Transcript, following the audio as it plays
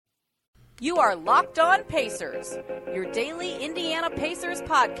You are Locked On Pacers, your daily Indiana Pacers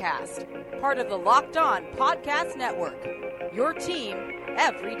podcast, part of the Locked On Podcast Network, your team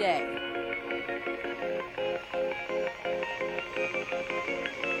every day.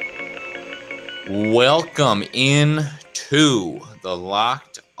 Welcome in to the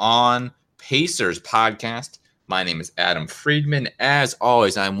Locked On Pacers podcast. My name is Adam Friedman. As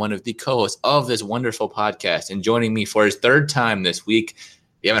always, I'm one of the co-hosts of this wonderful podcast, and joining me for his third time this week,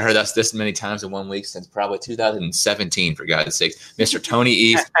 you haven't heard us this many times in 1 week since probably 2017, for God's sake, Mr. Tony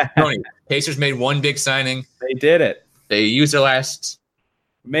East. Tony, Pacers made one big signing. They did it. They used their last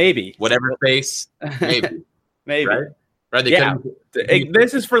whatever face. Maybe. Right?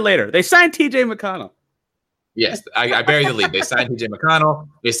 This is for later. They signed TJ McConnell. Yes, I buried the lead. They signed TJ McConnell.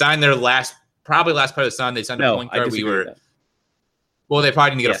 They signed their probably last part of the sun. They signed a point guard. Well, they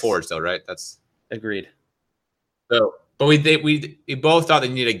probably didn't get a forward still, right? That's agreed. So, but we both thought they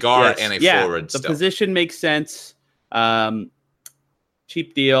needed a guard and a forward. The position makes sense.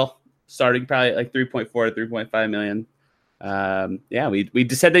 Cheap deal, starting probably like 3.4 to 3.5 million. We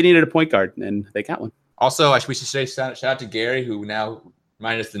just said they needed a point guard, and they got one. Also, we should say shout out to Gary, who now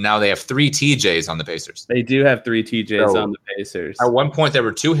reminded us that now they have 3 TJs on the Pacers. They do have 3 TJs on the Pacers. At one point, there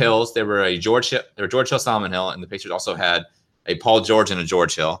were 2 Hills. There were George Hill, Solomon Hill, and the Pacers also had a Paul George and a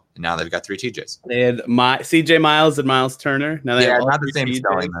George Hill. And now they've got 3 TJs. They had CJ Miles and Miles Turner. Now they have not the same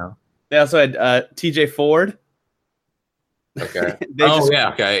spelling though. They also had TJ Ford. Okay.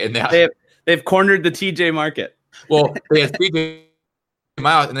 Okay. And they've cornered the TJ market. Well, they had TJ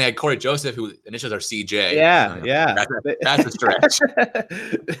Miles, and they had Corey Joseph, who initials are CJ. That's a stretch.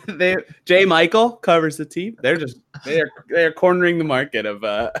 J. Michael covers the team. They're cornering the market of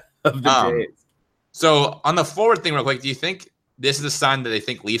the Jays. So on the forward thing, real quick, do you think this is a sign that they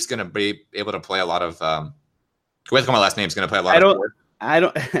think Leaf's going to be able to play a lot of? What's my last name is going to play a lot of forward? I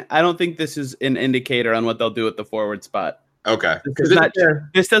don't think this is an indicator on what they'll do at the forward spot. Okay.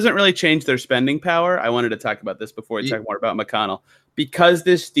 This doesn't really change their spending power. I wanted to talk about this before we talk more about McConnell. Because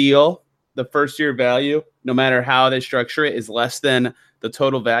this deal, the first-year value, no matter how they structure it, is less than the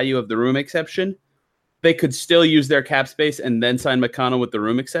total value of the room exception, they could still use their cap space and then sign McConnell with the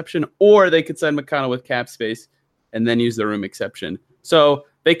room exception, or they could sign McConnell with cap space and then use the room exception. So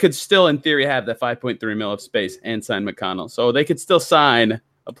they could still, in theory, have the 5.3 mil of space and sign McConnell. So they could still sign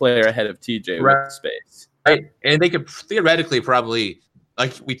a player ahead of TJ with space. Right. And they could theoretically probably,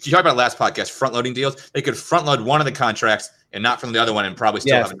 like we talked about last podcast, front-loading deals. They could front-load one of the contracts and not from the other one and probably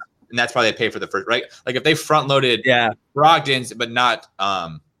still have enough. And that's why they pay for the first, right? Like if they front-loaded Brogdon's but not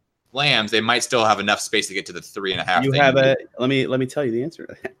Lamb's, they might still have enough space to get to the 3.5. Let me tell you the answer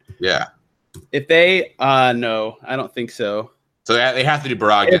to that. Yeah. If they no, I don't think so. So they have to do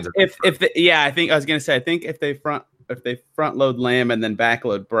Brogdon's. I think if they front load Lamb and then back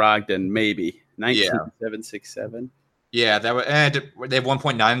load Brogdon, maybe 19.767. Yeah, that would. They have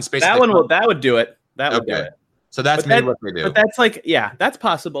 1.9 in space. That would do it. That would do it. So that's maybe what they do. But that's that's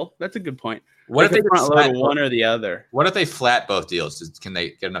possible. That's a good point. What if they front load one or the other? What if they flat both deals? Can they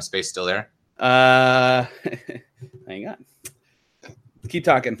get enough space still there? Hang on. Keep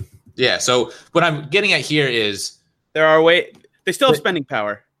talking. Yeah. So what I'm getting at here is they still have spending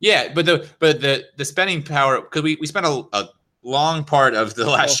power. Yeah, but the spending power, because we spent a long part of the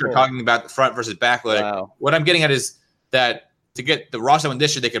last year talking about the front versus back load. Wow. What I'm getting at is that to get the roster win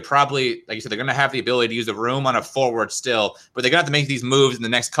this year, they could probably, like you said, they're going to have the ability to use the room on a forward still, but they're going to have to make these moves in the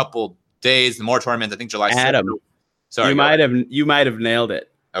next couple days. The moratorium ends, I think, July 6th. Adam, sorry, you might have nailed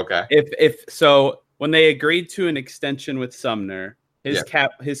it. Okay. If so, when they agreed to an extension with Sumner, his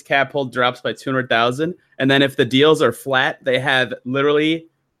cap hold drops by 200,000, and then if the deals are flat, they have literally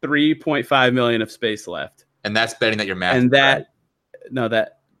 3.5 million of space left. And that's betting that you're math. And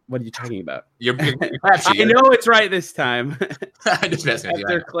what are you talking about? You're I know it's right this time. I just messing with you.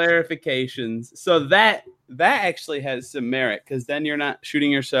 After clarifications. So that actually has some merit, because then you're not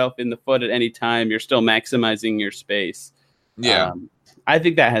shooting yourself in the foot at any time. You're still maximizing your space. Yeah. I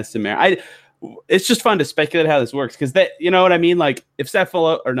think that has some merit. It's just fun to speculate how this works, because you know what I mean? Like if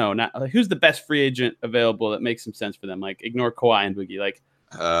who's the best free agent available that makes some sense for them? Like ignore Kawhi and Boogie. Like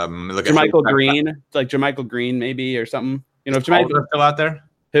Jermichael Green, like Jermichael Green maybe or something. You know, if Jermichael still out there.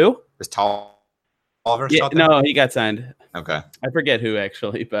 Who? Is Tolliver still out there? No, he got signed. Okay. I forget who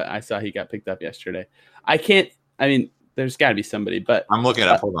actually, but I saw he got picked up yesterday. There's got to be somebody, but I'm looking it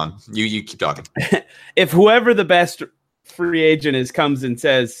up. Hold on. You keep talking. If whoever the best free agent is comes and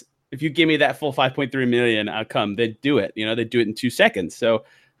says, if you give me that full 5.3 million, I'll come. They do it. You know, they do it in 2 seconds. So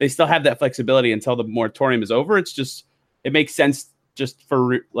they still have that flexibility until the moratorium is over. It makes sense just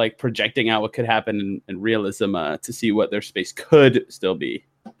for like projecting out what could happen in realism to see what their space could still be.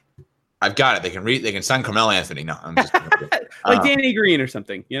 I've got it. They can sign Carmelo Anthony. No, I'm just like Danny Green or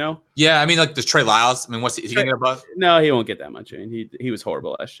something, you know? Yeah, I mean, like there's Trey Lyles. I mean, is he gonna get above? No, he won't get that much. I mean, he was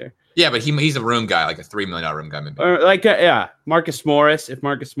horrible last year. Yeah, but he's a room guy, like a $3 million room guy, maybe. Or like Marcus Morris. If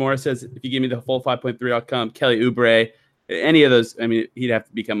Marcus Morris says, if you give me the full 5.3, I'll come. Kelly Oubre, any of those. I mean, he'd have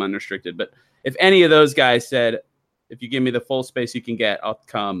to become unrestricted. But if any of those guys said, if you give me the full space you can get, I'll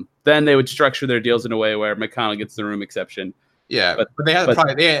come. Then they would structure their deals in a way where McConnell gets the room exception. Yeah, but they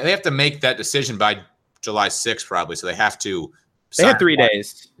have to make that decision by July 6th probably. So they have to. They have 3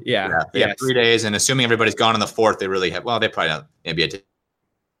 days. They have 3 days, and assuming everybody's gone on the 4th, they really have. Well, they probably not maybe take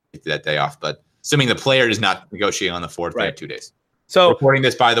that day off, but assuming the player is not negotiating on the 4th, they have 2 days. So reporting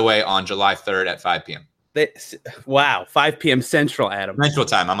this, by the way, on July 3rd at 5 p.m. 5 p.m. Central, Adam. Central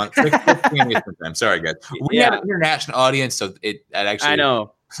time. I'm on 6 p.m. Eastern time. Sorry, guys. We have an international audience, so that actually. I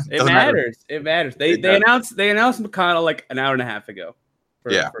know. It matters. It matters. They announced McConnell like an hour and a half ago.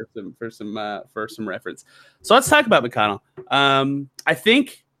 For some reference. So let's talk about McConnell. I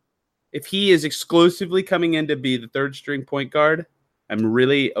think if he is exclusively coming in to be the third string point guard, I'm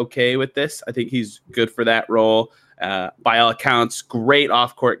really okay with this. I think he's good for that role. By all accounts, great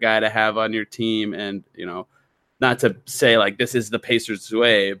off-court guy to have on your team. And, not to say like this is the Pacers'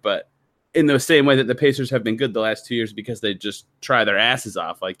 way, but in the same way that the Pacers have been good the last 2 years because they just try their asses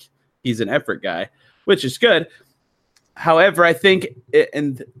off. Like he's an effort guy, which is good. However, I think,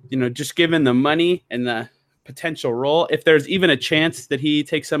 just given the money and the potential role, if there's even a chance that he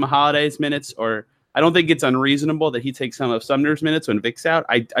takes some of Holiday's minutes, or I don't think it's unreasonable that he takes some of Sumner's minutes when Vic's out.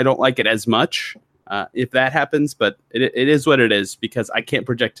 I don't like it as much if that happens, but it is what it is because I can't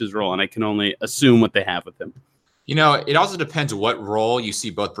project his role and I can only assume what they have with him. It also depends what role you see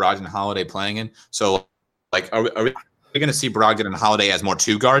both Brogdon and Holiday playing in. So, like, are we going to see Brogdon and Holiday as more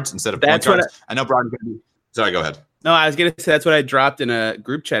two guards instead of point guards? I know Brogdon's going to be. Sorry, go ahead. No, I was going to say that's what I dropped in a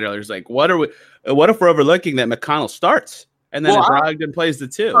group chat earlier. It's like, what if we're overlooking that McConnell starts and then Brogdon plays the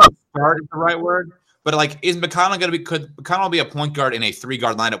two? Start is the right word. But, like, is McConnell going to be – could McConnell be a point guard in a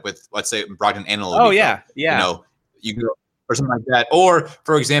three-guard lineup with, let's say, Brogdon and Oladipo? Oh, yeah. You go or something like that. Or,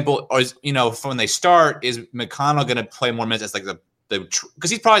 for example, from when they start, is McConnell going to play more minutes as, like, the because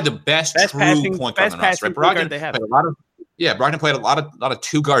he's probably the best true point guard on the roster. Right? Brogdon played a lot of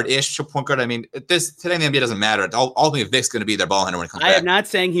two-guard-ish point guard. I mean, today in the NBA doesn't matter. Ultimately, Vic's going to be their ball handler when it comes back. I am not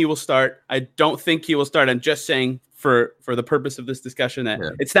saying he will start. I don't think he will start. I'm just saying for the purpose of this discussion that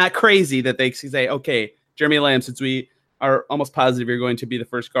it's not crazy that they say, okay, Jeremy Lamb, since we are almost positive you're going to be the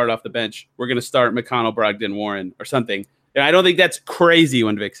first guard off the bench, we're going to start McConnell, Brogdon, Warren, or something. And I don't think that's crazy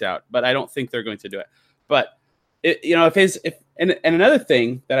when Vic's out, but I don't think they're going to do it. But and another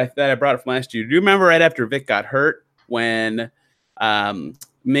thing that I brought up from last year, do you remember right after Vic got hurt when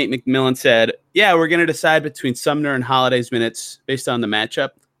Nate McMillan said, yeah, we're going to decide between Sumner and Holiday's minutes based on the matchup?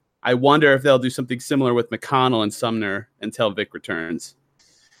 I wonder if they'll do something similar with McConnell and Sumner until Vic returns.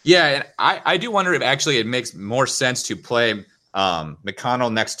 Yeah, and I do wonder if actually it makes more sense to play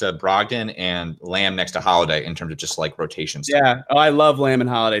McConnell next to Brogdon and Lamb next to Holiday in terms of just like rotations. Yeah. Oh, I love Lamb and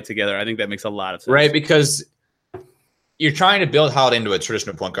Holiday together. I think that makes a lot of sense. Right, because you're trying to build Holiday into a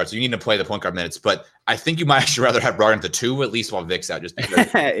traditional point guard, so you need to play the point guard minutes. But I think you might actually rather have Brogdon at the two, at least while Vic's out. Just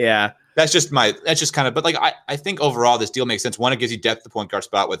because yeah. That's just kind of, but like I think overall this deal makes sense. One, it gives you depth at the point guard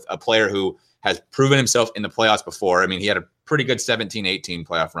spot with a player who has proven himself in the playoffs before. I mean, he had a pretty good 17-18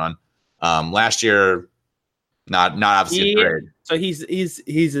 playoff run. Last year, not obviously great. So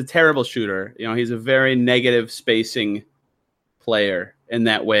he's a terrible shooter. He's a very negative spacing player in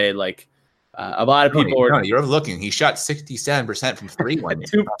that way. Like a lot of people you're overlooking. He shot 67% from three one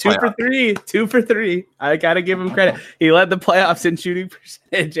two for three. I gotta give him credit. He led the playoffs in shooting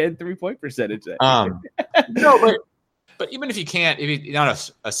percentage and 3-point percentage. No, but even if he's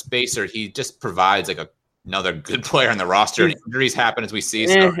not a spacer, he just provides like another good player on the roster. Injuries happen as we see.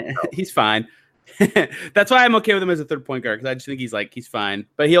 So. He's fine. That's why I'm okay with him as a third point guard, because I just think he's fine,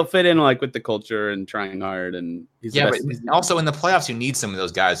 but he'll fit in like with the culture and trying hard, and he's but also in the playoffs you need some of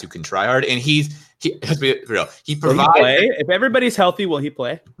those guys who can try hard, and he let's be real. He provides. If everybody's healthy, will he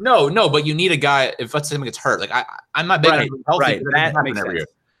play? No, but you need a guy. If let's say him gets hurt, like I'm not big on healthy. Right, that makes sense. Year.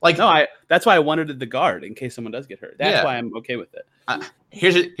 Like that's why I wanted the guard in case someone does get hurt. That's why I'm okay with it.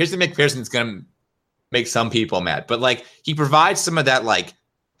 Here's the McPherson that's gonna make some people mad, but like he provides some of that like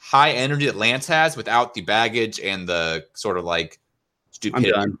high energy that Lance has without the baggage and the sort of like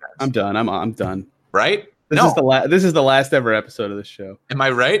stupidity. I'm done. I'm done. Right? This is the last ever episode of this show. Am I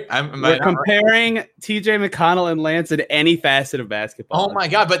right? We're comparing TJ McConnell and Lance in any facet of basketball. Oh my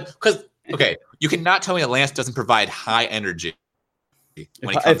God. But you cannot tell me that Lance doesn't provide high energy.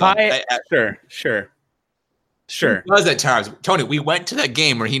 Sure. Sure. He does at times. Tony, we went to that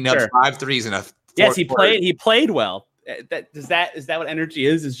game where he nailed 5 threes in a yes, he played well. Is that what energy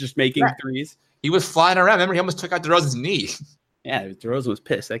is? Is just making threes? He was flying around. Remember, he almost took out DeRozan's knee. Yeah, DeRozan was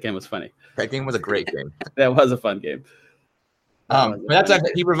pissed. That game was funny. That game was a great game. That was a fun game.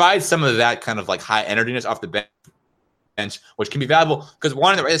 He provides some of that kind of like high energiness off the bench, which can be valuable because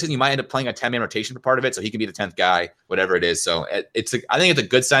one of the reasons you might end up playing a 10-man rotation for part of it, so he can be the 10th guy, whatever it is. So I think it's a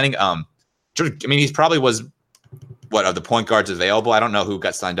good signing. He probably was of the point guards available. I don't know who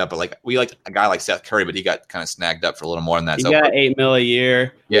got signed up, but we like a guy like Seth Curry, but he got kind of snagged up for a little more than that. He got $8 million a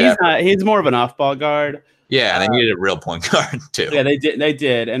year. Yeah, he's more of an off-ball guard. Yeah, and they needed a real point guard too. Yeah, they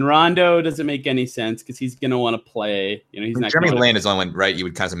did. And Rondo doesn't make any sense because he's going to want to play. He's not. Jeremy Lin is the only one, right? You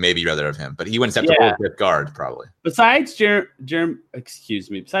would kind of maybe rather have him, but he wouldn't step to fifth guard probably. Besides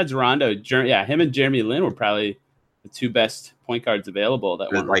besides Rondo, him and Jeremy Lin were probably the two best point guards available.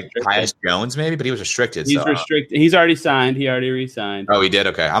 That were like Tyus Jones maybe, but he was restricted. He's restricted. He's already signed. He already re-signed. Oh, he did.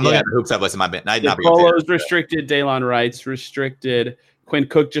 Okay, I'm looking at the hoops up list. Polo's restricted. Daylon Wright's restricted. Quinn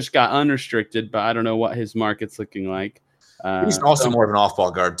Cook just got unrestricted, but I don't know what his market's looking like. He's also more of an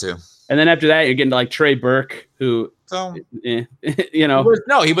off-ball guard too. And then after that, you're getting to like Trey Burke, who, he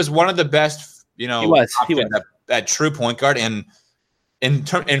was one of the best. He was that true point guard, and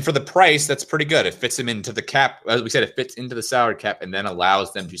for the price, that's pretty good. It fits him into the cap, as we said. It fits into the salary cap, and then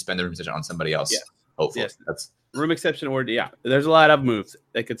allows them to spend the room exception on somebody else. Yeah. Hopefully, that's room exception or there's a lot of moves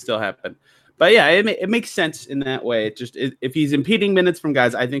that could still happen. But yeah, it makes sense in that way. If he's impeding minutes from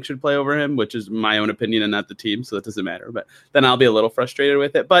guys I think should play over him, which is my own opinion and not the team, so it doesn't matter. But then I'll be a little frustrated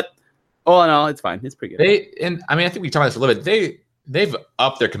with it. But all in all, it's fine. It's pretty good. I think we talked about this a little bit. They've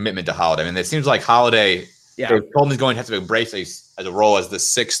upped their commitment to Holiday. I mean, it seems like Holiday. Yeah. They told him he's going to have to embrace as a role as the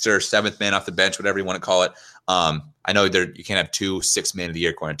 6th or 7th man off the bench, whatever you want to call it. I know you can't have 2 6th man of the year,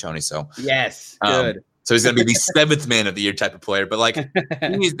 according to Tony. So yes, good. So he's going to be the 7th man of the year type of player. But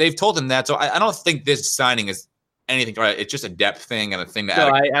they've told him that. So I don't think this signing is anything. Right? It's just a depth thing and a thing that.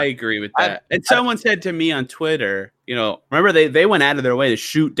 No, I agree with that. And someone said to me on Twitter, remember they went out of their way to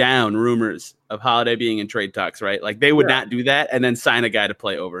shoot down rumors of Holiday being in trade talks, right? Like they would not do that and then sign a guy to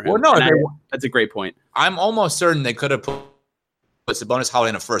play over him. Well, no, that's a great point. I'm almost certain they could have put Sabonis,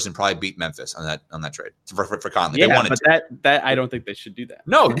 Holiday in a first and probably beat Memphis on that trade for Conley. Yeah, they wanted that I don't think they should do that.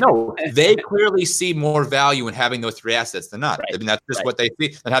 No, they clearly see more value in having those 3 assets than not. Right. I mean, that's just what they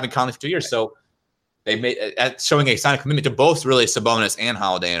see than having Conley for 2 years. Right. So they made showing a sign of commitment to both really Sabonis and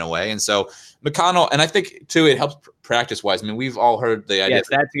Holiday in a way. And so McConnell, and I think too, it helps practice wise. I mean, we've all heard the idea. Yes,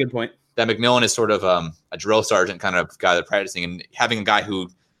 that's a good point. That McMillan is sort of a drill sergeant kind of guy that's practicing, and having a guy who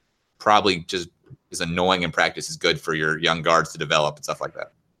probably just is annoying in practice is good for your young guards to develop and stuff like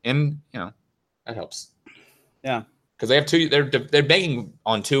that. And that helps. Yeah, because they have 2. They're banking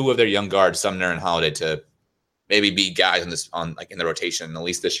on 2 of their young guards, Sumner and Holiday, to maybe be guys in the rotation at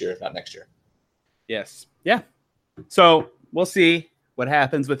least this year, if not next year. Yes. Yeah. So we'll see what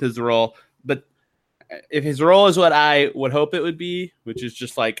happens with his role, but if his role is what I would hope it would be, which is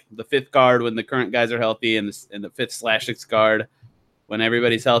just like the 5th guard when the current guys are healthy, and the 5th/6th guard when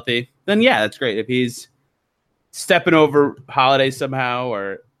everybody's healthy, then yeah, that's great. If he's stepping over Holiday somehow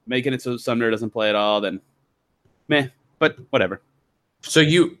or making it so Sumner doesn't play at all, then meh, but whatever. So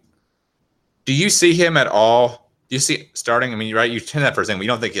do you see him at all? Do you see starting? I mean, right, you turn that first thing, but you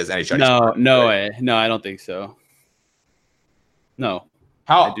don't think he has any shot? No way. No, I don't think so. No,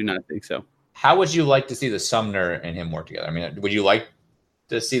 I do not think so. How would you like to see the Sumner and him work together? I mean, would you like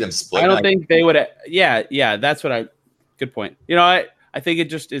to see them split? I don't think they would. Yeah, that's what good point. I think it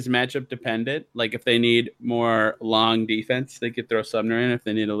just is matchup dependent. Like if they need more long defense, they could throw Sumner in. If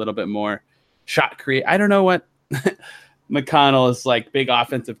they need a little bit more shot create, I don't know what McConnell's like big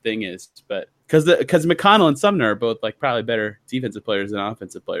offensive thing is, but because McConnell and Sumner are both like probably better defensive players than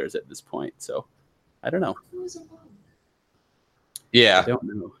offensive players at this point. So I don't know. Yeah, I don't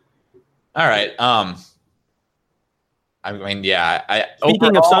know. All right. I mean, yeah.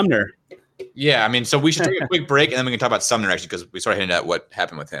 Speaking of Sumner. Yeah, I mean, so we should take a quick break, and then we can talk about Sumner, actually, because we started hitting at what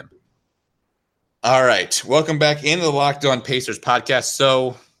happened with him. All right. Welcome back into the Locked On Pacers podcast.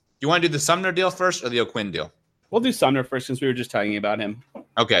 So you want to do the Sumner deal first or the O'Quinn deal? We'll do Sumner first since we were just talking about him.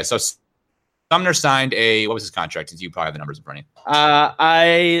 Okay, so Sumner signed what was his contract? Since you probably have the numbers in front of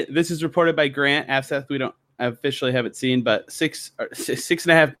you. This is reported by Grant Afseth. We don't officially have it seen, but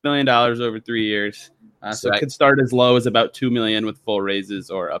 $6.5 million over 3 years. So it could start as low as about $2 million with full raises,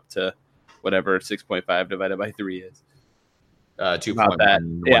 or up to whatever 6.5 divided by 3 is. 2. About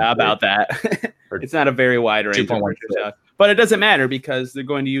that. Yeah, about that. It's not a very wide range. But it doesn't matter because they're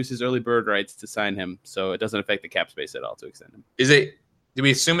going to use his early bird rights to sign him, so it doesn't affect the cap space at all to extend him. Do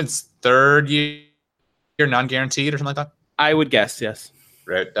we assume it's 3rd year year, non-guaranteed or something like that? I would guess, yes.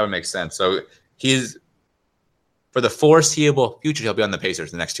 Right, that would make sense. So he's for the foreseeable future, he'll be on the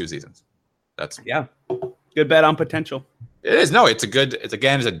Pacers the next 2 seasons. That's good bet on potential. It is. No, it's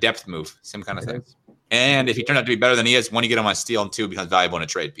a depth move, same kind of thing. And if he turns out to be better than he is, one, you get him on steal, and 2, becomes valuable in a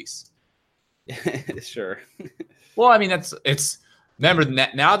trade piece. Sure. Well, I mean, remember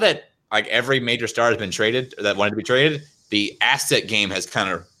now that like every major star has been traded or that wanted to be traded, the asset game has kind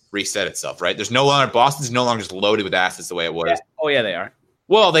of reset itself, right? There's no longer Boston's no longer just loaded with assets the way it was. Yeah. Oh yeah, they are.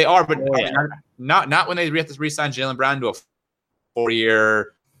 Well, they are, but not when they have to re-sign Jaylen Brown to a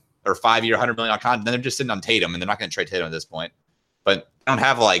 4-year or 5-year, $100 million contract. Then they're just sitting on Tatum, and they're not going to trade Tatum at this point. But they don't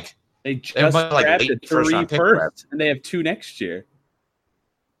have they just drafted 3 first, and they have 2 next year.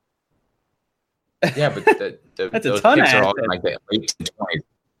 Yeah, but that's those a ton picks of are all assets. like the late 20s.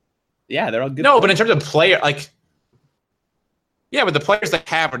 Yeah, they're all good. No, but in terms of player, but the players they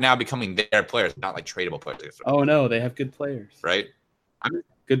have are now becoming their players, not like tradable players. Oh no, they have good players. Right?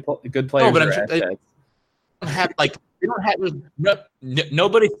 Good players. No, but they don't have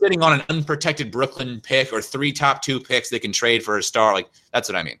nobody's sitting on an unprotected Brooklyn pick or 3 top 2 picks they can trade for a star. Like that's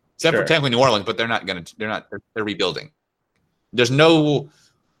what I mean. Except for technically New Orleans, but they're rebuilding. There's no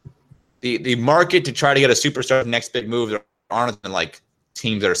the market to try to get a superstar next big move. There aren't like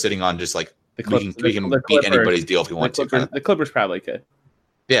teams that are sitting on just like we can beat anybody's deal if we want to. The Clippers probably could.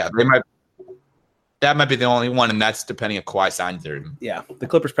 Yeah, they might. That might be the only one, and that's depending if Kawhi signs there. Yeah, the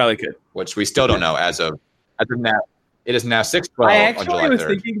Clippers probably could. Which we still don't know as of now. It is now 6:12 I on actually July 3rd. was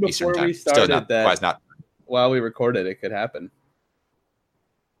thinking before we started that Kawhi's not. While we recorded, it could happen.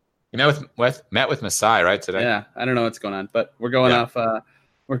 You met with Masai right today. Yeah, I don't know what's going on, but we're going off.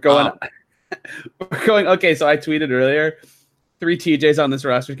 We're going. We're going. Okay, so I tweeted earlier. 3 TJs on this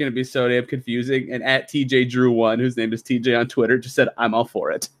roster is going to be so damn confusing. And at TJ Drew 1, whose name is TJ on Twitter, just said, "I'm all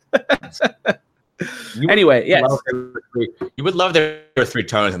for it." Anyway, yes, you would love there were 3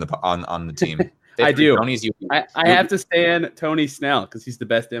 Tonys on the team. I do. Tonys, I have to stand Tony Snell because he's the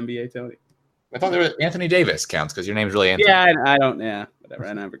best NBA Tony. I thought there was Anthony Davis counts because your name's really Anthony. Yeah, I don't. Yeah, whatever.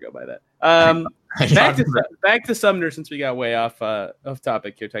 I never go by that. Back to Sumner, since we got way off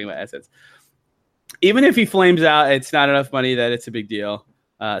topic here talking about assets. Even if he flames out, it's not enough money that it's a big deal,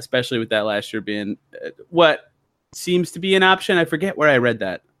 especially with that last year being what seems to be an option. I forget where I read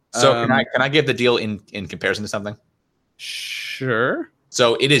that. So can I give the deal in comparison to something? Sure.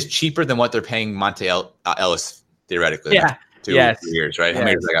 So it is cheaper than what they're paying Monte Ellis theoretically. Yeah. 2 years, right? How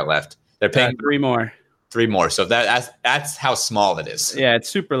many years I got left? They're paying 3 more. 3 more. So that's how small it is. Yeah, it's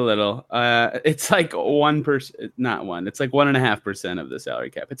super little. It's like 1%, not 1. It's like 1.5% of the salary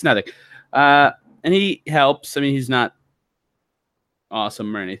cap. It's nothing. And he helps. I mean, he's not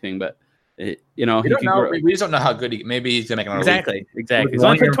awesome or anything, but we just don't know how good maybe he's gonna make another Exactly. He's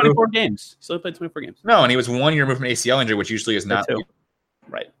only played 24 games. Still played 24 games. No, and he was 1 year removed from an ACL injury, which usually is not.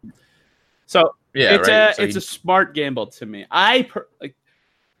 Right. So yeah, it's a smart gamble to me. Has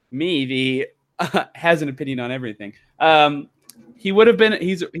an opinion on everything. He would have been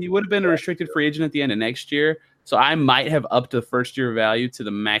a restricted free agent at the end of next year. So I might have upped the first year value to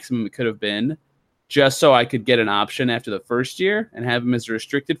the maximum it could have been, just so I could get an option after the first year and have him as a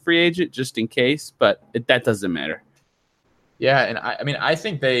restricted free agent just in case. But that doesn't matter. Yeah, and I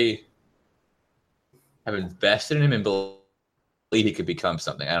think they have invested in him and believe he could become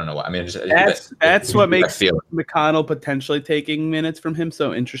something. I don't know what. I mean, that's what makes McConnell potentially taking minutes from him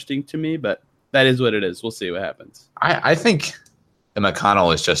so interesting to me. But that is what it is. We'll see what happens. I think the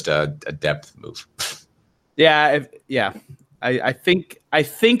McConnell is just a depth move. Yeah. I think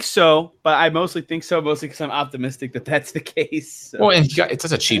so, but I mostly think so because I'm optimistic that that's the case. So. Well, and it's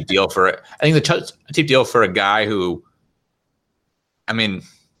such a cheap deal a cheap deal for a guy who, I mean,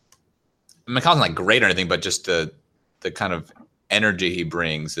 McConnell's not great or anything, but just the kind of energy he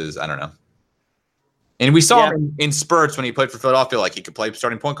brings is, I don't know. And we saw him in spurts when he played for Philadelphia, like he could play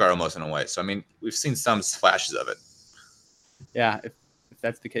starting point guard almost in a way. So, I mean, we've seen some flashes of it. Yeah, if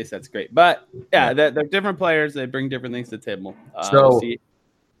that's the case, that's great. But, they're different players. They bring different things to the table. So, we'll see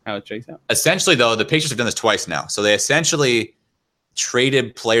how it shakes out. Essentially, though, the Pacers have done this twice now. So, they essentially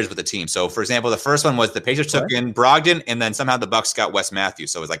traded players with the team. So, for example, the first one was the Pacers took in Brogdon, and then somehow the Bucks got Wes Matthews.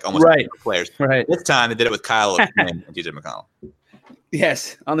 So, it was like almost players. Right. This time, they did it with Kyle and DJ McConnell.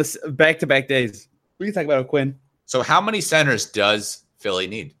 Yes, on this back-to-back days. We can talk about O'Quinn. So how many centers does Philly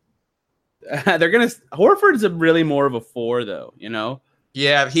need? Horford's really more of a 4, though,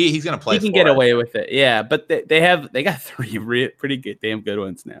 Yeah, he's gonna play. He can get away with it. Yeah, but they got 3 pretty good, damn good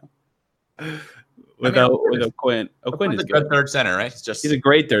ones now. With O'Quinn. O'Quinn is a good third center, right? He's a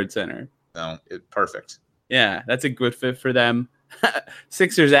great third center. No, perfect. Yeah, that's a good fit for them.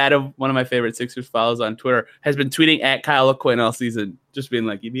 Sixers Adam, one of my favorite Sixers follows on Twitter, has been tweeting at Kyle O'Quinn all season, just being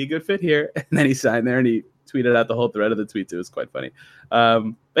like, "You'd be a good fit here." And then he signed there and he tweeted out the whole thread of the tweets. It was quite funny.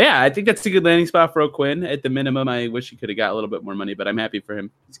 But yeah, I think that's a good landing spot for O'Quinn. At the minimum, I wish he could have got a little bit more money, but I'm happy for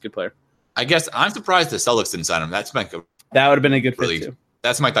him. He's a good player. I guess I'm surprised the Celtics didn't sign him. That would have been a good fit too.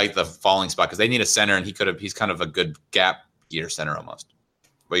 That's like the falling spot because they need a center, and he's kind of a good gap gear center almost.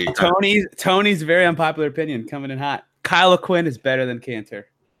 Tony's very unpopular opinion coming in hot. Kyle O'Quinn is better than Cantor.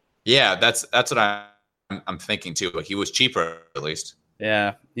 Yeah, that's what I'm thinking too. But he was cheaper at least.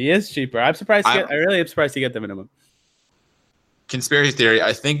 Yeah, he is cheaper. I'm surprised. I really am surprised he got the minimum. Conspiracy theory.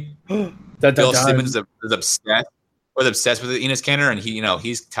 I think Bill Simmons is obsessed with Enes Kanter, and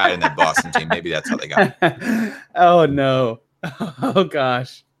he's tied in that Boston team. Maybe that's how they got him. Oh no! Oh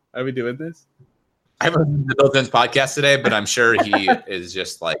gosh, are we doing this? I haven't listened to the Bill Simmons podcast today, but I'm sure he is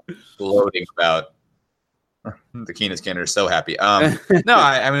just like gloating about the Enes Kanter. So happy. No,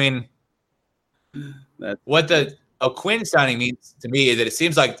 I mean, what the O'Quinn signing means to me is that it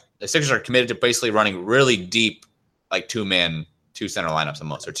seems like the Sixers are committed to basically running really deep, like two center lineups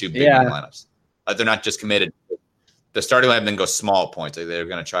almost, or two big man lineups. Like they're not just committed. The starting lineup then goes small points. Like they're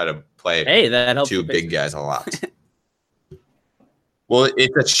going to try to play that helps two big guys a lot. Well,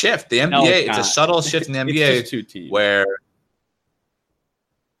 it's a shift. The NBA, it's a subtle shift in the NBA two teams. Where,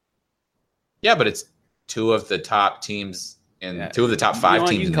 but it's two of the top teams and two of the top five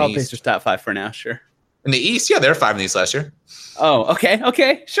teams. You can in call the East. Pacers top 5 for now, sure. In the East, yeah, they're 5 in the East last year. Oh,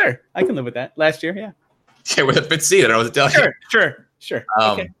 okay, sure. I can live with that. Last year, yeah. Yeah, with a 5th seed. I don't know what to tell you. Sure.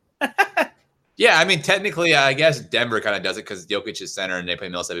 Okay. Yeah, I mean, technically, I guess Denver kind of does it because Jokic is center and they play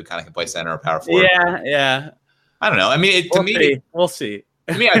Millsap, who kind of can play center or power forward. Yeah. I don't know. I mean, we'll see.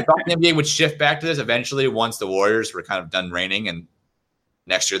 To me, I thought the NBA would shift back to this eventually once the Warriors were kind of done reigning, and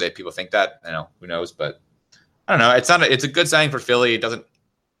next year people think that. Who knows? But I don't know. It's a good signing for Philly. It doesn't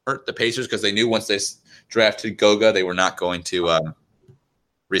hurt the Pacers because they knew once they drafted Goga, they were not going to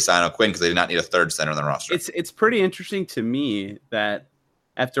re-sign O'Quinn because they did not need a third center on the roster. It's pretty interesting to me that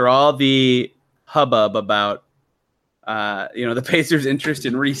after all the hubbub about the Pacers' interest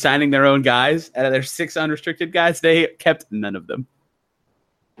in re-signing their own guys, out of their 6 unrestricted guys, they kept none of them.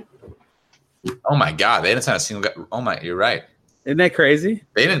 Oh my God, they didn't sign a single guy. Oh my, you're right. Isn't that crazy?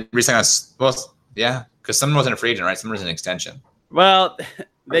 They didn't re-sign us. Well, yeah, because someone wasn't a free agent, right? Someone was an extension. Well,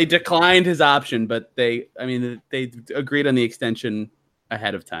 they declined his option, but they agreed on the extension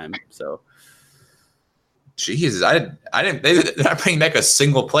ahead of time. So, Jesus, they're not bringing back a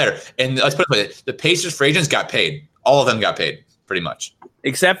single player. And let's put it this way, the Pacers free agents got paid. All of them got paid, pretty much.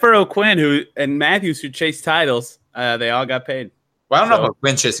 Except for O'Quinn and Matthews, who chased titles. They all got paid. Well, I don't know if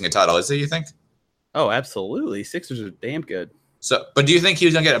O'Quinn's chasing a title, is it, you think? Oh, absolutely. Sixers are damn good. So, but do you think he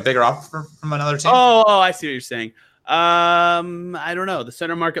was going to get a bigger offer from another team? Oh, I see what you're saying. I don't know. The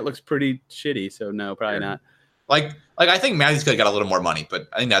center market looks pretty shitty, so no, probably not. Like I think Matthews could have got a little more money, but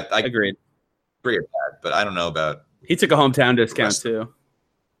I think that I agreed. Agree with that, but I don't know about. He took a hometown discount too.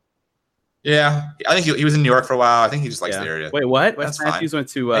 Yeah, I think he was in New York for a while. I think he just likes the area. Wait, what? Wes Matthews went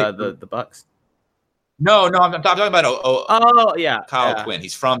to the Bucks. No, I'm talking about Kyle O'Quinn.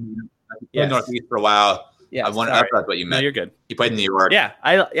 He's from Northeast for a while. Yeah, I thought that's what you meant. No, you're good. He played in New York. Yeah,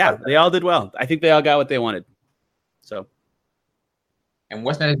 they all did well. I think they all got what they wanted. So, and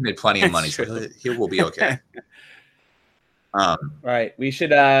Wes Matthews made plenty of money, so he will be okay. All right, we should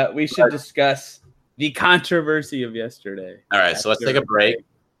discuss the controversy of yesterday. All right, so let's take a break,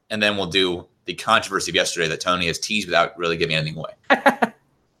 and then we'll do the controversy of yesterday that Tony has teased without really giving anything away.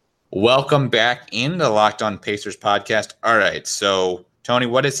 Welcome back in the Locked On Pacers podcast. All right, so Tony,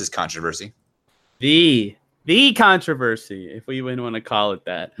 what is this controversy? The controversy, if we even want to call it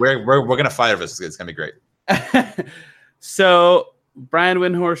that. We're gonna fight over this. It's gonna be great. So Brian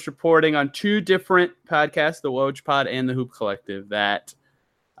Windhorst reporting on 2 different podcasts, the Woj Pod and the Hoop Collective, that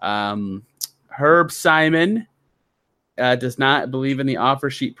Herb Simon does not believe in the offer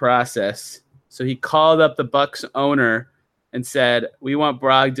sheet process. So he called up the Bucks owner and said, "We want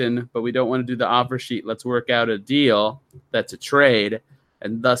Brogdon, but we don't want to do the offer sheet. Let's work out a deal that's a trade,"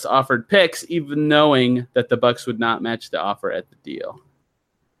 and thus offered picks, even knowing that the Bucks would not match the offer at the deal.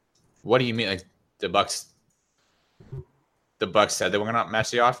 What do you mean? Like the Bucks said they were going to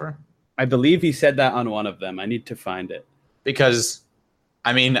match the offer? I believe he said that on one of them. I need to find it. Because,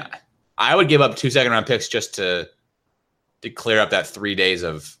 I mean, I would give up 2 second-round picks just to clear up that 3 days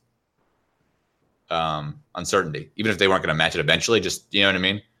of uncertainty, even if they weren't going to match it eventually. Just, you know what I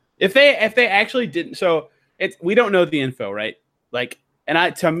mean? If they actually didn't, so we don't know the info, right? Like,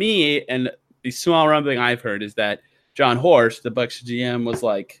 and to me, and the small rumbling I've heard is that John Horst, the Bucks GM, was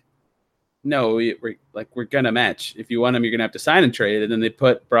like, no, we're gonna match. If you want him, you're gonna have to sign and trade. And then they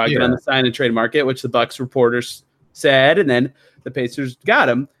put Brogdon on the sign and trade market, which the Bucks reporters said, and then the Pacers got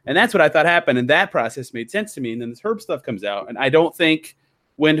him. And that's what I thought happened. And that process made sense to me. And then this Herb stuff comes out, and I don't think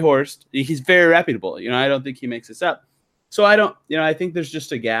Windhorst, he's very reputable. I don't think he makes this up. So I think there's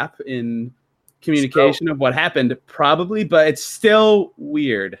just a gap in communication of what happened, probably, but it's still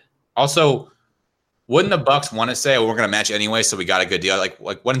weird. Also, wouldn't the Bucks want to say, "Oh, we're going to match anyway, so we got a good deal"? Like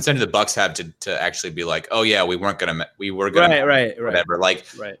what incentive do the Bucks have to actually be like, "Oh yeah, we were going to right, whatever." Like,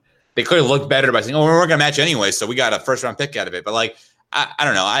 right. They clearly look better by saying, "Oh, we're going to match anyway, so we got a first round pick out of it." But like, I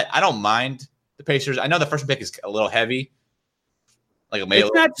don't know. I don't mind the Pacers. I know the first pick is a little heavy. Like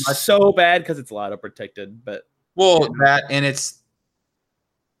it's not so bad because it's lotto protected, but that and it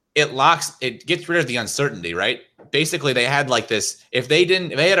gets rid of the uncertainty, right? Basically, they had like this. If they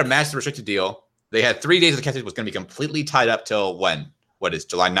had a massive restricted deal, they had 3 days of the cap was going to be completely tied up till when? What is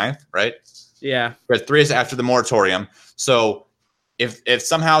July 9th, right? Yeah. But 3 days after the moratorium. So if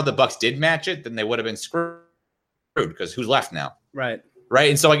somehow the Bucks did match it, then they would have been screwed because who's left now? Right. Right.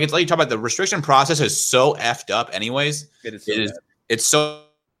 And so like it's like you talk about the restriction process is so effed up anyways. It's so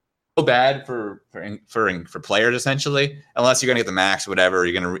bad for players essentially, unless you're gonna get the max or whatever,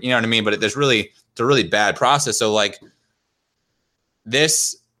 you're gonna, you know what I mean? But it's a really bad process. So like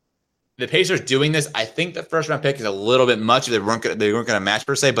the Pacers doing this, I think the first round pick is a little bit much. They weren't gonna match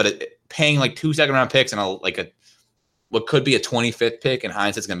per se, but paying like 2 second round picks and what could be a 25th pick in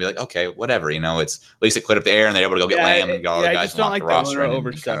hindsight's gonna be like, okay, whatever, it's at least it cleared up the air and they're able to go get Lamb and all the guys. I just don't like the owner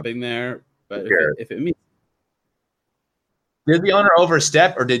overstepping there, but if it means. Did the owner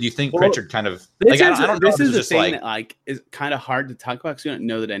overstep, or did you think Pritchard kind of? This is the thing that is kind of hard to talk about because you don't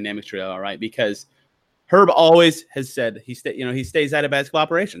know the dynamics really all right. Because Herb always has said he stays out of basketball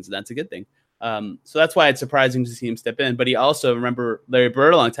operations, and that's a good thing. So that's why it's surprising to see him step in. But he also, remember, Larry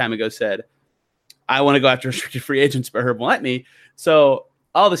Bird a long time ago said, "I want to go after restricted free agents, but Herb won't let me." So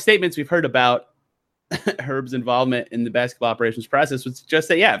all the statements we've heard about Herb's involvement in the basketball operations process would suggest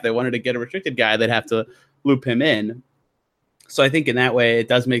that if they wanted to get a restricted guy, they'd have to loop him in. So I think in that way, it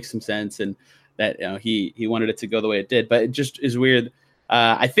does make some sense, and that he wanted it to go the way it did. But it just is weird.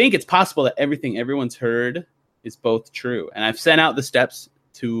 I think it's possible that everything everyone's heard is both true, and I've sent out the steps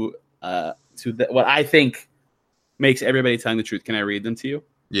to what I think makes everybody telling the truth. Can I read them to you?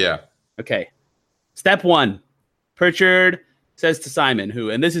 Yeah. Okay. Step 1: Pritchard says to Simon,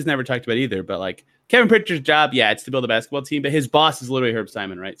 and this is never talked about either, but like Kevin Pritchard's job, it's to build a basketball team, but his boss is literally Herb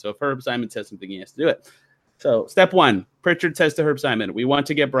Simon, right? So if Herb Simon says something, he has to do it. So step 1, Pritchard says to Herb Simon, "We want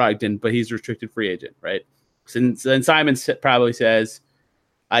to get Brogdon, but he's a restricted free agent," right? Since then Simon probably says,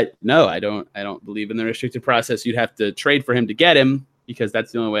 I don't believe in the restricted process. You'd have to trade for him to get him because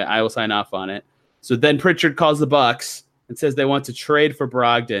that's the only way I will sign off on it." So then Pritchard calls the Bucks and says they want to trade for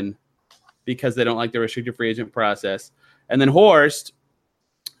Brogdon because they don't like the restricted free agent process. And then Horst,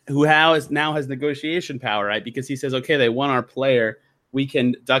 who now has negotiation power, right? Because he says, okay, they want our player. We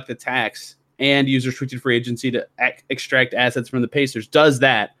can deduct the tax and use restricted free agency to extract assets from the Pacers. Does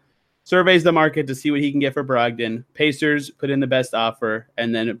that, surveys the market to see what he can get for Brogdon. Pacers put in the best offer,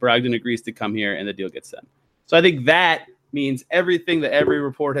 and then Brogdon agrees to come here, and the deal gets done. So I think that means everything that every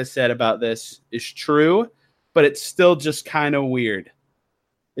report has said about this is true, but it's still just kind of weird.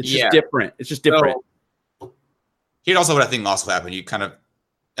 It's just different. It's just different. So, here's also what I think also happened. You kind of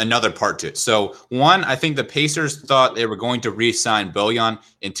another part to it. So one, I think the Pacers thought they were going to re-sign Bojan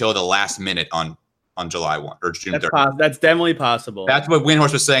until the last minute on July 1 or June 3rd. That's definitely possible. That's what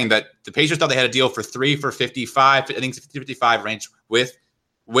Windhorst was saying, that the Pacers thought they had a deal for 3 for 55, I think 55 range with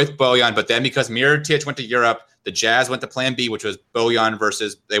Bojan, but then because Mirotić went to Europe, the Jazz went to plan B, which was Bojan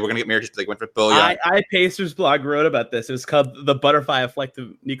versus they were going to get Mirotić, but they went for Bojan. Pacers blog wrote about this. It was called the Butterfly Effect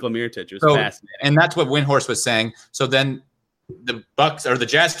of Nikola Mirotić. It was fascinating. And that's what Windhorst was saying. So then the Bucks or the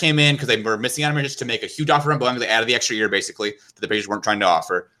Jazz came in because they were missing on Mirotić to make a huge offer on Bojan. They added the extra year basically that the Pacers weren't trying to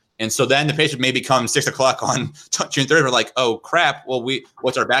offer. And so then the Pacers maybe come 6 o'clock on June 3rd. We're like, oh crap. Well,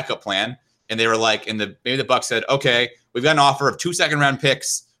 what's our backup plan? And they were like, maybe the Bucks said, okay, we've got an offer of 2 second-round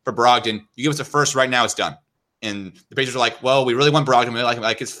picks for Brogdon. You give us a first right now, it's done. And the Pacers were like, well, we really want Brogdon. We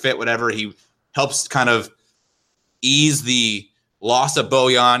like his fit, whatever. He helps kind of ease the loss of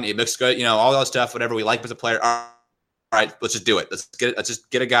Bojan. It looks good, all that stuff, whatever we like him as a player. All right, let's just do it. Let's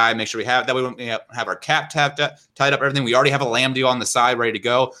just get a guy, make sure we have that. We have our cap tied up, everything. We already have a Lamb deal on the side ready to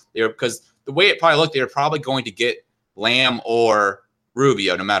go. Because the way it probably looked, they were probably going to get Lamb or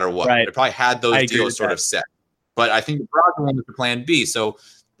Rubio no matter what. Right. They probably had those deals sort of set. But I think the Brogdon one was the plan B. So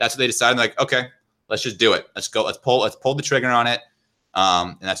that's what they decided. Like, okay, let's just do it. Let's go. Let's pull the trigger on it.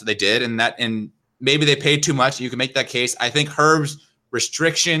 And that's what they did. And maybe they paid too much. You can make that case. I think Herb's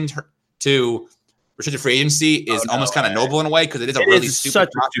restrictions to restricted free agency is almost kind of noble in a way because it is a really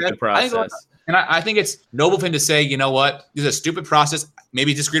stupid process. I think it's noble for him to say, you know what, this is a stupid process.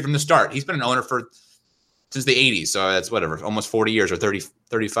 Maybe he disagreed from the start. He's been an owner since the 80s, so that's whatever, almost 40 years or 30,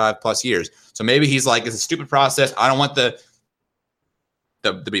 35 plus years. So maybe he's like, it's a stupid process. I don't want the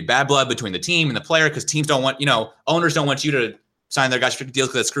be bad blood between the team and the player because teams don't want, owners don't want you to sign their guys restricted deals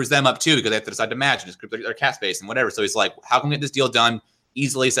because it screws them up too because they have to decide to match and screw their cap space and whatever. So he's like, how can we get this deal done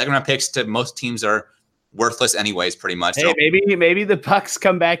easily? Second round picks to most teams are worthless anyways, pretty much. Hey, so, maybe the Bucks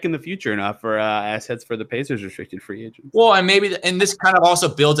come back in the future and offer assets for the Pacers restricted free agents. Well, and and this kind of also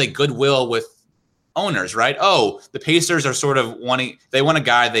builds a goodwill with owners, right? Oh, the Pacers are sort of they want a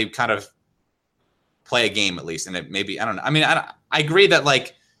guy they kind of play a game at least, and it maybe I don't know. I mean, I agree that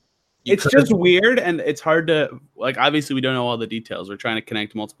like it's just weird, and it's hard to like. Obviously, we don't know all the details. We're trying to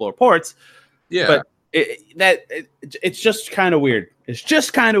connect multiple reports. Yeah, but it's just kind of weird. It's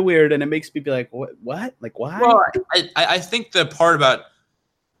just kind of weird, and it makes me be like, what? Like, why? Well, I think the part about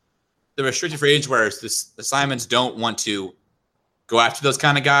the restricted free agents where the Simons don't want to go after those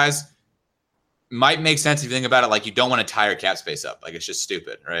kind of guys might make sense if you think about it. Like, you don't want to tie your cap space up. Like, it's just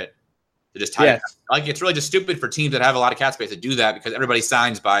stupid, right? To just tie it. Like, it's really just stupid for teams that have a lot of cap space to do that because everybody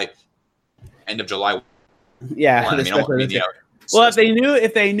signs by end of July. Yeah. Well, if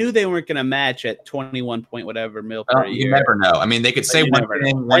they knew they weren't going to match at 21 point whatever mil per year, you never know. I mean, they could say one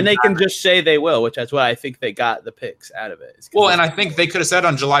thing, and they can just say they will, which that's why I think they got the picks out of it. Well, and I think they could have said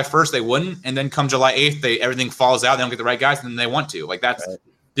on July 1st they wouldn't, and then come July 8th, everything falls out. They don't get the right guys, and then they want to. Like that's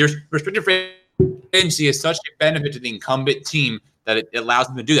there's restricted free agency is such a benefit to the incumbent team that it allows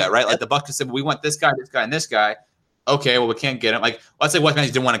them to do that, right? Like the Bucks said, well, we want this guy, and this guy. Okay, well, we can't get him. Like let's say Wes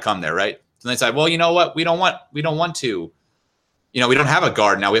Matthews didn't want to come there, right? So they said, well, you know what? We don't want to. We don't have a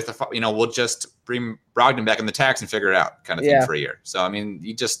guard now. We have to, we'll just bring Brogdon back in the tax and figure it out kind of thing for a year. So, I mean,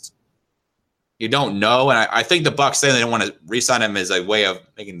 you don't know. And I think the Bucks saying they don't want to re-sign him is a way of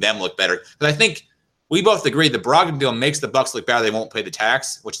making them look better. Because I think we both agree the Brogdon deal makes the Bucks look bad. They won't pay the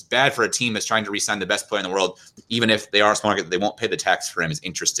tax, which is bad for a team that's trying to re-sign the best player in the world. Even if they are a small market, they won't pay the tax for him is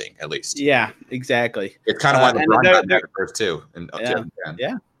interesting, at least. Yeah, exactly. It's kind of why LeBron got mad at first, too.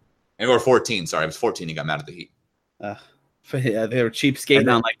 Yeah. And or 14, sorry. It was 14 he got mad at the Heat. They were cheap skating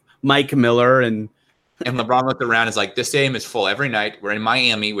on like Mike Miller and LeBron looked around and is like, this stadium is full every night. We're in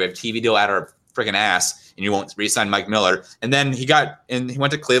Miami. We have TV deal out our freaking ass, and you won't re-sign Mike Miller. And then he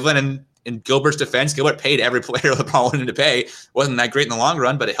went to Cleveland, and in Gilbert's defense, Gilbert paid every player LeBron wanted to pay. Wasn't that great in the long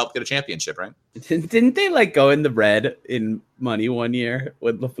run, but it helped get a championship, right? Didn't they like go in the red in money one year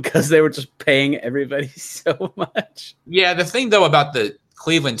because they were just paying everybody so much? Yeah, the thing though about the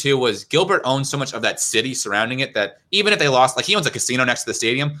Cleveland too was Gilbert owns so much of that city surrounding it that even if they lost, like he owns a casino next to the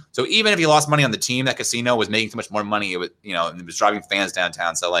stadium. So even if he lost money on the team, that casino was making so much more money. It was, and it was driving fans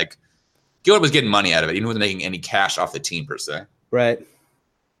downtown. So like Gilbert was getting money out of it, even wasn't making any cash off the team per se. Right.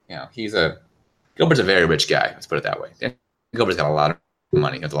 Gilbert's a very rich guy. Let's put it that way. Gilbert's got a lot of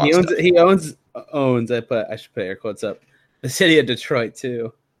money. He owns. I should put air quotes up. The city of Detroit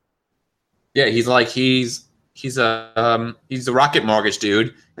too. Yeah, he's a Rocket Mortgage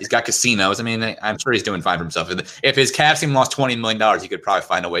dude. He's got casinos. I mean, I'm sure he's doing fine for himself. If his Cavs team lost $20 million, he could probably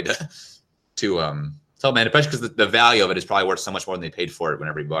find a way to sell man, especially because the value of it is probably worth so much more than they paid for it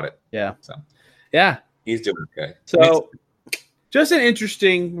whenever he bought it. Yeah. So yeah, he's doing okay. So just an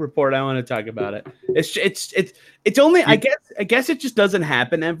interesting report. I want to talk about it. It's only I guess it just doesn't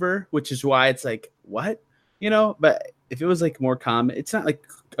happen ever, which is why it's like what But if it was like more common, it's not like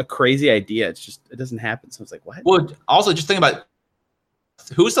a crazy idea. It's just it doesn't happen. So it's like what? Well, also just think about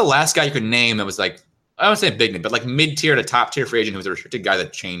who's the last guy you could name that was like I don't say big name, but like mid-tier to top-tier free agent who was a restricted guy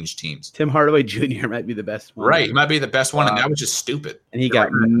that changed teams. Tim Hardaway Jr. might be the best one. Right, he might be the best one, and that was just stupid. And he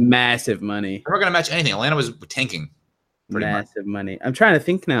got massive money. We're not going to match anything. Atlanta was tanking. Massive money. I'm trying to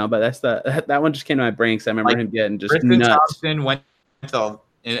think now, but that one just came to my brain because I remember him getting just Tristan nuts. Thompson went to,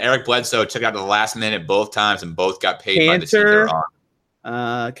 and Eric Bledsoe took out to the last minute both times, and both got paid by the team they were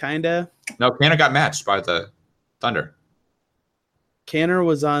on. Kinda. No, Cantor got matched by the Thunder. Cantor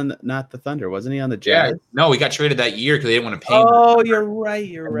was on not the Thunder, wasn't he on the Jazz? Yeah, no, he got traded that year because they didn't want to pay him. Oh, you're right.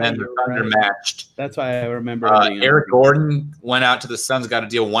 And then the Thunder matched. That's why I remember. Eric Gordon went out to the Suns, got a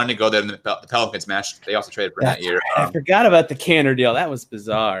deal, wanted to go there, and the Pelicans matched. They also traded for that year. I forgot about the Cantor deal. That was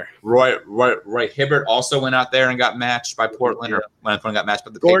bizarre. Roy Hibbert also went out there and got matched by Portland, or got matched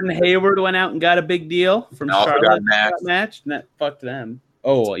by the Gordon Hayward went out and got a big deal from Charlotte. Got matched, and that fucked them.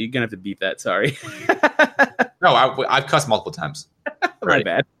 Oh, you're gonna have to beat that. Sorry. No, I've cussed multiple times. My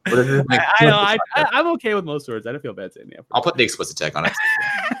bad. I know. I'm okay with most words. I don't feel bad saying the I'll put the explicit tag on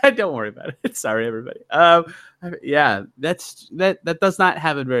it. Don't worry about it. Sorry, everybody. Yeah, that does not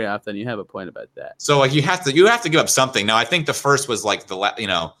happen very often. You have a point about that. So like you have to give up something. Now I think the first was like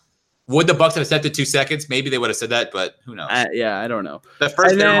would the Bucks have accepted 2 seconds? Maybe they would have said that, but who knows? I don't know. The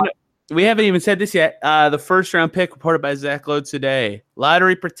first. And then we haven't even said this yet. The first round pick reported by Zach Lowe today.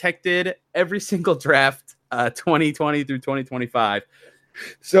 Lottery protected every single draft, 2020 through 2025.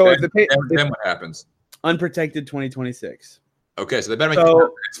 So then what happens? Unprotected 2026. Okay, so they better make the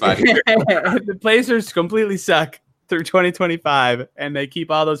next 5 years. If the Pacers completely suck through 2025 and they keep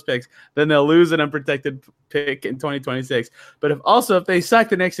all those picks, then they'll lose an unprotected pick in 2026. But if they suck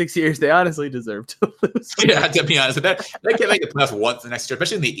the next 6 years, they honestly deserve to lose. Yeah, to be honest, they can't make the playoffs once the next year,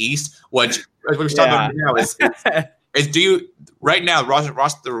 especially in the East. Which we're talking about now is do you right now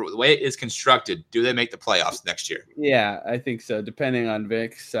roster the way it is constructed? Do they make the playoffs next year? Yeah, I think so, depending on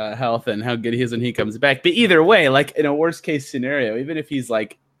Vic's health and how good he is when he comes back. But either way, like in a worst case scenario, even if he's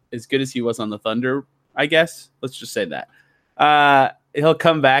like as good as he was on the Thunder, I guess let's just say that he'll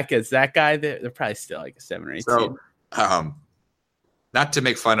come back as that guy. They're probably still like a 7 or 8. So, not to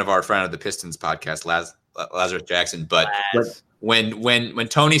make fun of our friend of the Pistons podcast, Lazarus Jackson, but when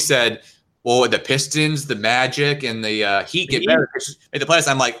Tony said, well, the Pistons, the Magic, and the Heat get better at the playoffs,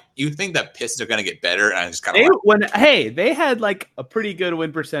 I'm like, you think the Pistons are going to get better? And I just kind of they had like a pretty good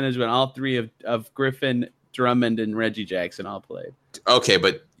win percentage when all three of Griffin, Drummond, and Reggie Jackson all played. Okay,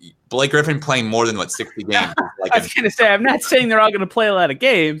 but Blake Griffin playing more than 60 games. I was going to say, I'm not saying they're all going to play a lot of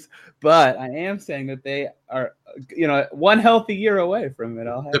games, but I am saying that they are, one healthy year away from it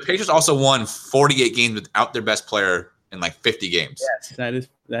all. The Pacers also won 48 games without their best player in like 50 games. Yes,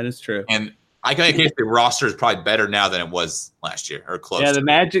 that is true. And I can guess the roster is probably better now than it was last year or close. Yeah, the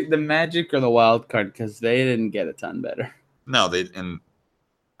Magic are the wild card because they didn't get a ton better. No,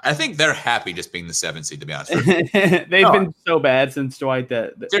 I think they're happy just being the 7th seed, to be honest. They've been so bad since Dwight.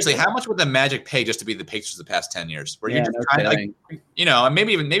 Seriously, how much would the Magic pay just to be the Pacers the past 10 years? Where you're just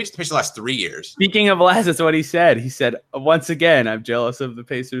maybe just the Pacers the last 3 years. Speaking of last, that's what he said. He said, once again, I'm jealous of the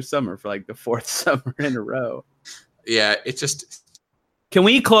Pacers summer for like the 4th summer in a row. Yeah, it's just. Can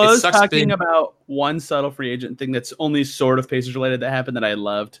we close talking about one subtle free agent thing that's only sort of Pacers related that happened that I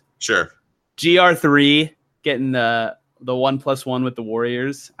loved? Sure. GR3 getting the 1+1 with the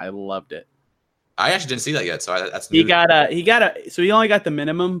Warriors. I loved it. I actually didn't see that yet, so that's new. So he only got the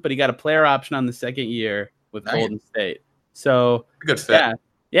minimum, but he got a player option on the second year with Golden State. So a good fit.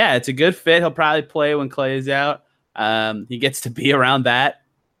 Yeah, it's a good fit. He'll probably play when Clay is out. He gets to be around that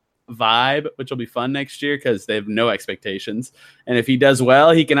vibe, which will be fun next year because they have no expectations. And if he does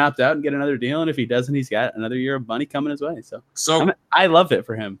well, he can opt out and get another deal. And if he doesn't, he's got another year of money coming his way. So I love it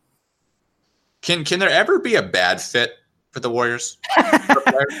for him. Can there ever be a bad fit for the Warriors?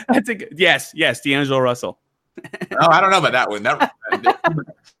 That's a good, yes, D'Angelo Russell. No, I don't know about that one.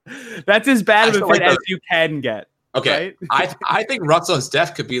 That's as bad of a fit as you can get. Okay, right? I think Russell and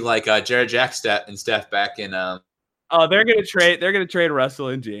Steph could be like Jared Jack and Steph back in. They're gonna trade Russell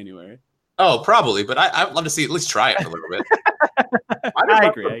in January. Oh, probably, but I'd love to see at least try it for a little bit. I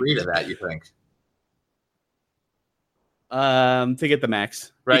agree to that. You think? To get the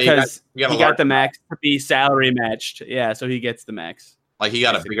max, right? Because he got the max to be salary matched. Yeah, so he gets the max. Like he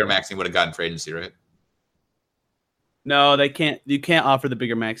got a bigger max than he would have gotten for agency, right? No, they can't. You can't offer the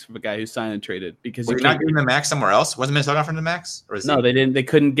bigger max for a guy who's signed and traded because you're not getting the max somewhere else. Wasn't Minnesota offering the max? They didn't. They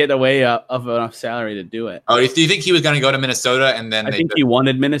couldn't get away of enough salary to do it. Oh, do you think he was going to go to Minnesota and then? I think he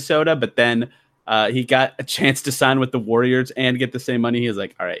wanted Minnesota, but then he got a chance to sign with the Warriors and get the same money. He was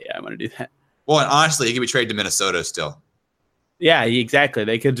like, "All right, yeah, I'm going to do that." Well, and honestly, he could be traded to Minnesota still. Yeah, exactly.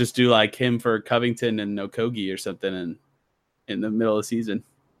 They could just do like him for Covington and Okogie or something in the middle of the season.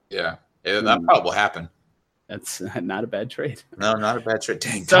 Yeah, that probably will happen. That's not a bad trade. No, not a bad trade.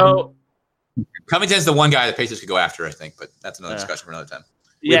 Dang. So Covington's the one guy the Pacers could go after, I think, but that's another discussion for another time.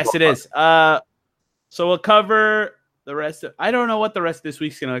 Yes, it is. So we'll cover the rest of. I don't know what the rest of this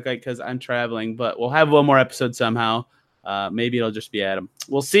week's gonna look like because I'm traveling, but we'll have one more episode somehow. Maybe it'll just be Adam.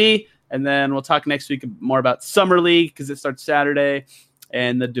 We'll see, and then we'll talk next week more about Summer League because it starts Saturday,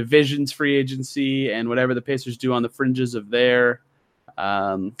 and the divisions free agency and whatever the Pacers do on the fringes of their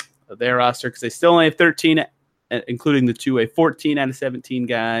roster because they still only have 13. Including the 2-way 14 out of 17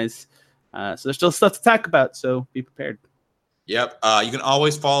 guys. So there's still stuff to talk about, so be prepared. Yep. You can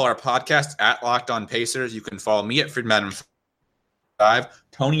always follow our podcast at Locked On Pacers. You can follow me at Friedman5,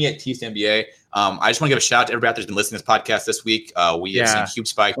 Tony at TeasNBA. I just want to give a shout out to everybody out there who's been listening to this podcast this week. We have seen Cube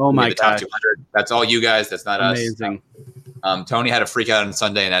Spike. Oh my top 200. That's all you guys. That's not amazing. us. Tony had a freak out on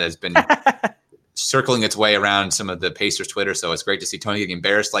Sunday, and that has been circling its way around some of the Pacers Twitter. So it's great to see Tony getting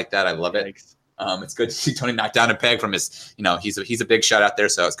embarrassed like that. I love it. Thanks. It's good to see Tony knock down a peg from his, he's a big shot out there.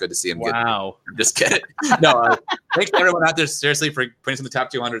 So it's good to see him. Wow. Just kidding. No, thanks to everyone out there, seriously, for putting us in the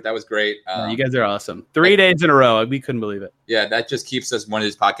top 200. That was great. You guys are awesome. 3 days in a row. We couldn't believe it. Yeah, that just keeps us one of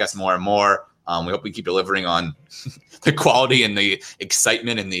these podcasts more and more. We hope we keep delivering on the quality and the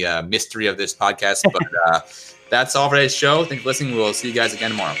excitement and the mystery of this podcast. But that's all for today's show. Thanks for listening. We'll see you guys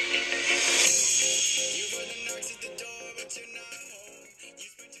again tomorrow.